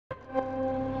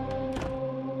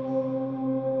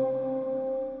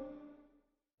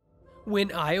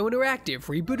When IO Interactive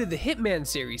rebooted the Hitman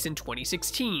series in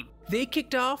 2016, they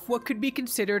kicked off what could be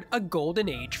considered a golden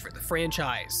age for the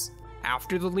franchise.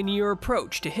 After the linear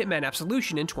approach to Hitman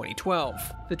Absolution in 2012,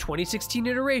 the 2016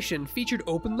 iteration featured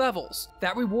open levels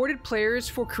that rewarded players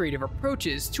for creative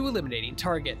approaches to eliminating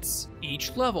targets.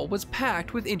 Each level was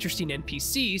packed with interesting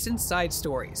NPCs and side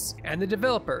stories, and the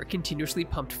developer continuously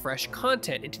pumped fresh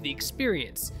content into the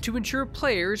experience to ensure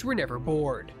players were never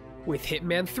bored. With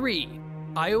Hitman 3,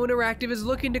 IO Interactive is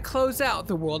looking to close out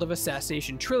the World of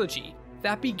Assassination trilogy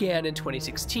that began in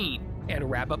 2016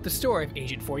 and wrap up the story of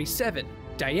Agent 47,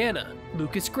 Diana,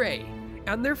 Lucas Gray,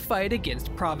 and their fight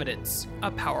against Providence,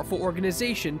 a powerful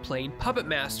organization playing puppet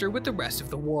master with the rest of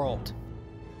the world.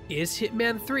 Is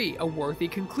Hitman 3 a worthy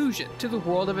conclusion to the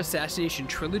World of Assassination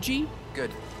trilogy?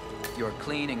 Good. You're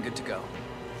clean and good to go.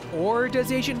 Or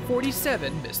does Agent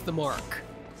 47 miss the mark?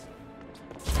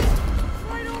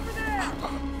 Right over there!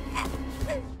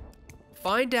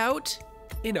 Find out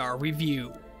in our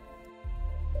review.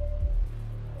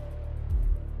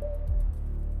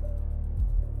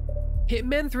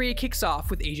 Hitman 3 kicks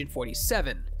off with Agent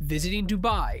 47 visiting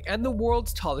Dubai and the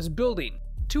world's tallest building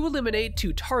to eliminate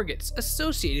 2 targets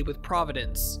associated with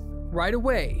Providence. Right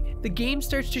away, the game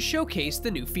starts to showcase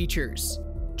the new features,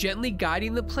 gently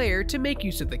guiding the player to make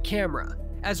use of the camera,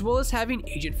 as well as having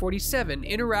Agent 47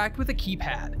 interact with a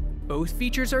keypad. Both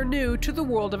features are new to the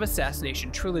World of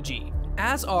Assassination trilogy,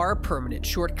 as are permanent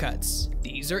shortcuts.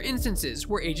 These are instances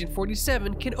where Agent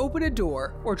 47 can open a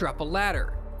door or drop a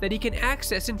ladder that he can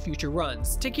access in future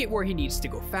runs to get where he needs to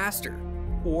go faster,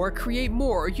 or create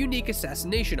more unique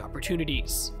assassination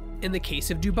opportunities. In the case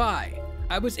of Dubai,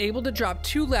 I was able to drop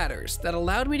 2 ladders that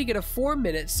allowed me to get a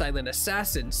 4-minute silent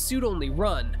assassin suit-only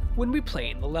run when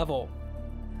replaying the level.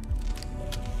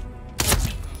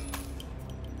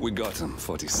 We got him,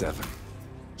 47.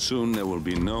 Soon there will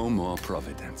be no more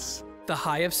Providence. The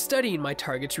high of studying my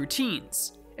target's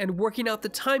routines and working out the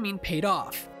timing paid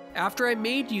off after I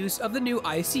made use of the new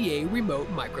ICA remote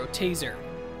micro taser,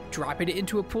 dropping it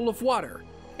into a pool of water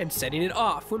and setting it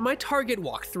off when my target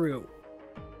walked through.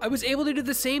 I was able to do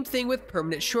the same thing with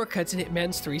permanent shortcuts in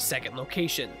Hitman's 3-second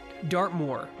location,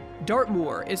 Dartmoor.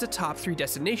 Dartmoor is a top 3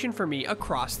 destination for me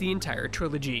across the entire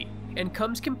trilogy, and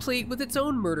comes complete with its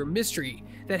own murder mystery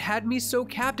that had me so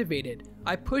captivated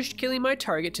I pushed killing my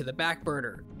target to the back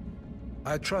burner.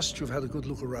 I trust you've had a good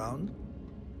look around.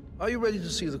 Are you ready to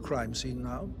see the crime scene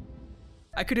now?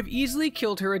 I could have easily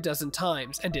killed her a dozen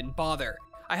times and didn't bother.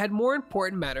 I had more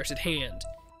important matters at hand.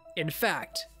 In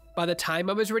fact, by the time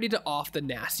I was ready to off the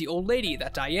nasty old lady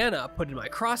that Diana put in my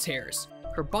crosshairs,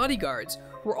 her bodyguards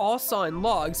were all sawing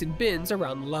logs in bins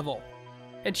around the level,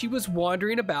 and she was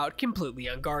wandering about completely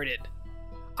unguarded.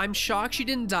 I'm shocked she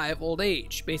didn't die of old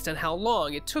age based on how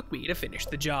long it took me to finish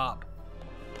the job.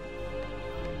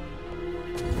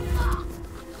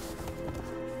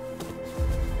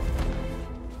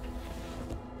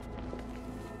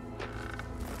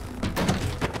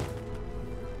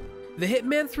 The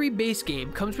Hitman 3 base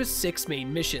game comes with 6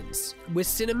 main missions, with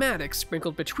cinematics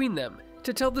sprinkled between them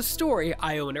to tell the story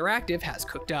IO Interactive has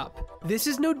cooked up. This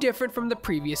is no different from the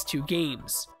previous 2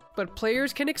 games, but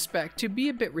players can expect to be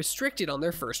a bit restricted on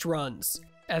their first runs,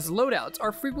 as loadouts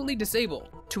are frequently disabled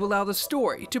to allow the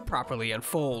story to properly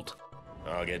unfold.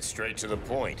 I'll get straight to the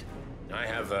point. I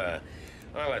have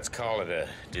well, let's call it a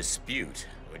dispute,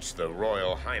 which the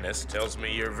Royal Highness tells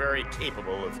me you're very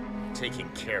capable of taking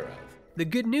care of. The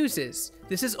good news is,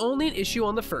 this is only an issue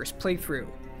on the first playthrough,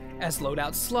 as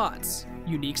loadout slots,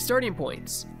 unique starting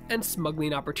points, and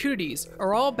smuggling opportunities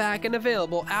are all back and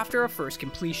available after a first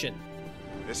completion.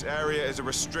 This area is a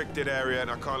restricted area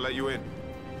and I can't let you in.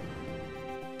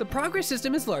 The progress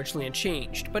system is largely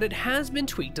unchanged, but it has been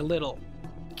tweaked a little.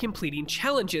 Completing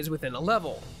challenges within a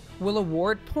level will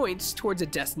award points towards a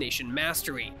destination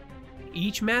mastery.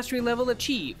 Each mastery level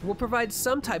achieved will provide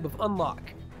some type of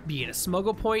unlock, be it a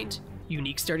smuggle point,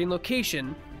 unique starting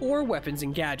location, or weapons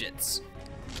and gadgets.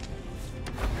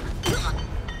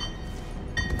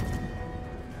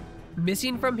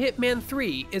 Missing from Hitman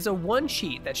 3 is a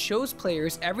one-sheet that shows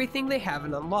players everything they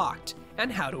haven't unlocked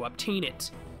and how to obtain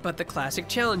it. But the classic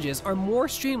challenges are more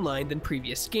streamlined than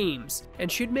previous games and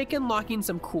should make unlocking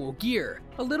some cool gear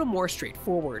a little more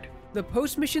straightforward. The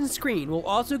post-mission screen will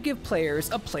also give players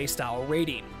a playstyle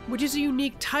rating, which is a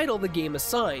unique title the game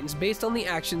assigns based on the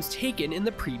actions taken in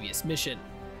the previous mission.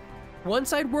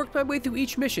 Once I'd worked my way through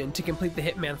each mission to complete the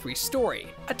Hitman 3 story,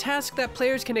 a task that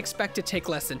players can expect to take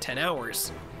less than 10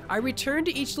 hours, I returned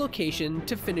to each location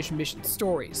to finish mission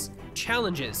stories,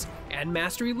 challenges, and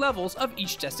mastery levels of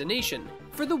each destination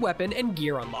for the weapon and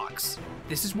gear unlocks.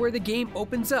 This is where the game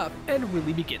opens up and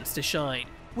really begins to shine.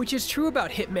 which is true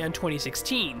about Hitman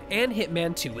 2016 and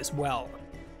Hitman 2 as well.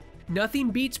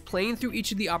 Nothing beats playing through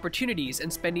each of the opportunities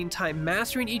and spending time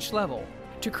mastering each level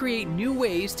to create new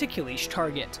ways to kill each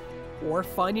target, or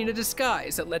finding a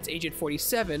disguise that lets Agent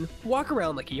 47 walk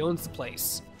around like he owns the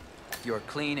place. You're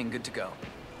clean and good to go.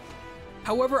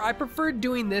 However, I preferred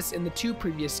doing this in the 2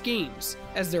 previous games,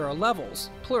 as there are levels,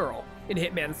 plural, in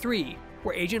Hitman 3,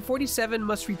 where Agent 47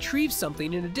 must retrieve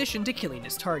something in addition to killing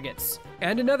his targets,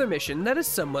 and another mission that is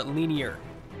somewhat linear.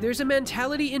 There's a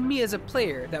mentality in me as a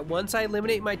player that once I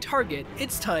eliminate my target,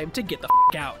 it's time to get the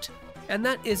f*** out, and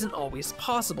that isn't always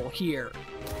possible here.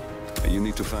 You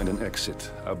need to find an exit.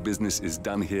 Our business is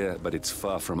done here, but it's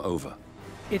far from over.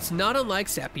 It's not unlike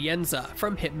Sapienza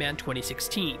from Hitman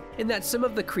 2016, in that some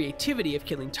of the creativity of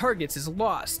killing targets is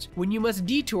lost when you must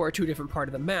detour to a different part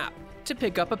of the map to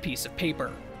pick up a piece of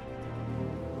paper.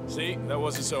 See, that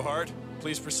wasn't so hard.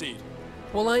 Please proceed.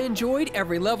 While I enjoyed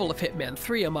every level of Hitman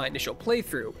 3 on my initial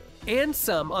playthrough, and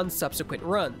some on subsequent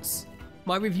runs,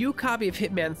 my review copy of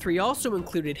Hitman 3 also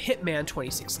included Hitman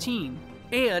 2016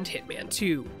 and Hitman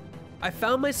 2. I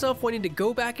found myself wanting to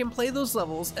go back and play those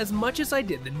levels as much as I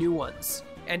did the new ones,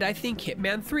 and I think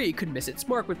Hitman 3 could miss its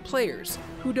mark with players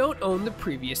who don't own the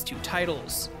previous 2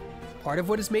 titles. Part of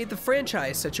what has made the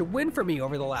franchise such a win for me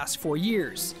over the last 4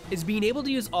 years is being able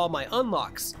to use all my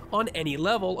unlocks on any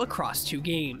level across 2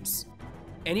 games.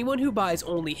 Anyone who buys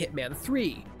only Hitman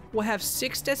 3 will have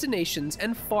 6 destinations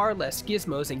and far less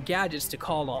gizmos and gadgets to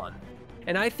call on,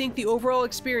 and I think the overall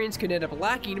experience could end up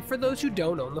lacking for those who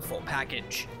don't own the full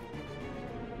package.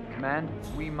 Command,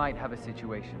 we might have a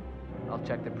situation. I'll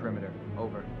check the perimeter.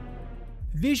 Over.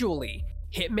 Visually,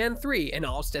 Hitman 3 and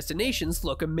all its destinations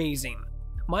look amazing.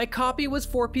 My copy was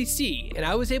for PC, and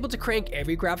I was able to crank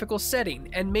every graphical setting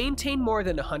and maintain more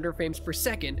than 100 frames per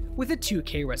second with a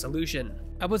 2K resolution.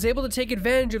 I was able to take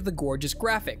advantage of the gorgeous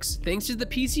graphics thanks to the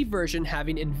PC version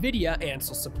having NVIDIA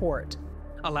Ansel support,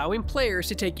 allowing players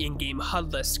to take in-game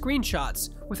HUD-less screenshots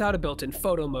without a built-in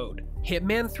photo mode.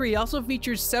 Hitman 3 also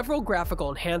features several graphical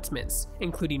enhancements,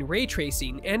 including ray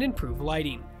tracing and improved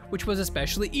lighting, which was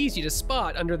especially easy to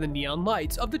spot under the neon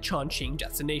lights of the Chongqing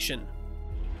destination.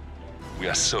 We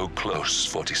are so close,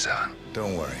 47.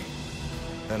 Don't worry.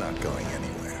 They're not going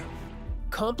anywhere.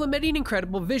 Complementing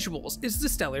incredible visuals is the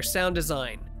stellar sound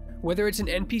design. Whether it's an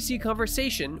NPC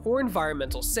conversation or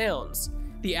environmental sounds,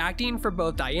 the acting for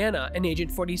both Diana and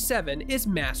Agent 47 is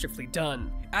masterfully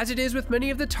done, as it is with many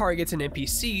of the targets and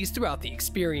NPCs throughout the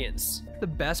experience. The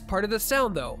best part of the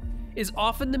sound, though, is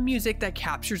often the music that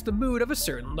captures the mood of a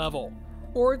certain level,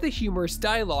 or the humorous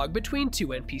dialogue between 2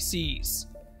 NPCs.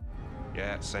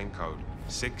 Yeah, same code.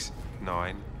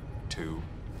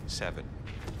 6927.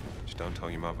 Just don't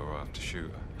tell your mother or I'll have to shoot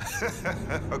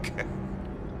her. Okay.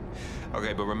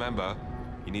 Okay, but remember,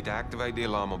 you need to activate the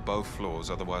alarm on both floors,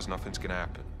 otherwise nothing's gonna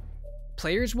happen.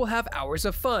 Players will have hours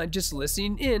of fun just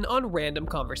listening in on random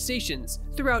conversations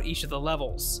throughout each of the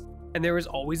levels, and there is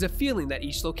always a feeling that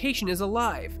each location is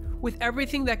alive, with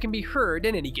everything that can be heard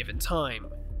at any given time.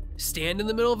 Stand in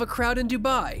the middle of a crowd in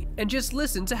Dubai and just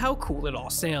listen to how cool it all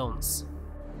sounds.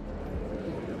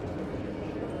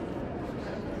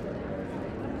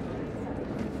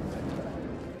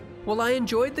 While I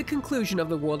enjoyed the conclusion of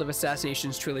the World of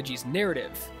Assassinations trilogy's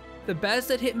narrative, the best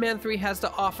that Hitman 3 has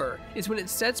to offer is when it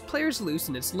sets players loose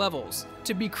in its levels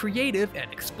to be creative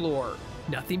and explore.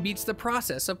 Nothing beats the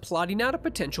process of plotting out a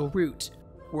potential route,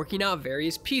 working out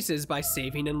various pieces by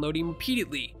saving and loading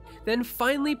repeatedly, then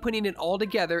finally putting it all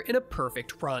together in a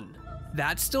perfect run.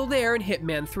 That's still there in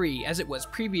Hitman 3 as it was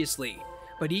previously,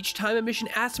 but each time a mission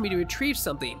asked me to retrieve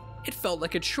something, it felt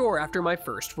like a chore after my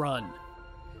first run.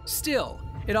 Still,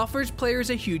 it offers players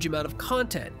a huge amount of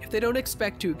content if they don't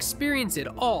expect to experience it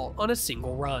all on a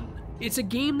single run. It's a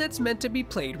game that's meant to be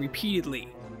played repeatedly,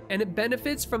 and it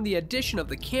benefits from the addition of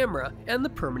the camera and the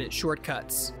permanent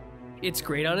shortcuts. It's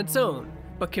great on its own,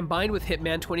 but combined with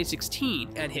Hitman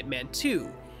 2016 and Hitman 2,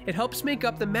 it helps make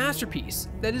up the masterpiece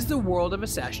that is the World of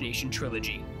Assassination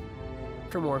trilogy.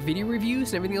 For more video reviews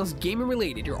and everything else gaming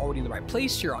related, you're already in the right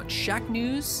place here on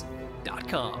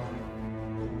Shacknews.com.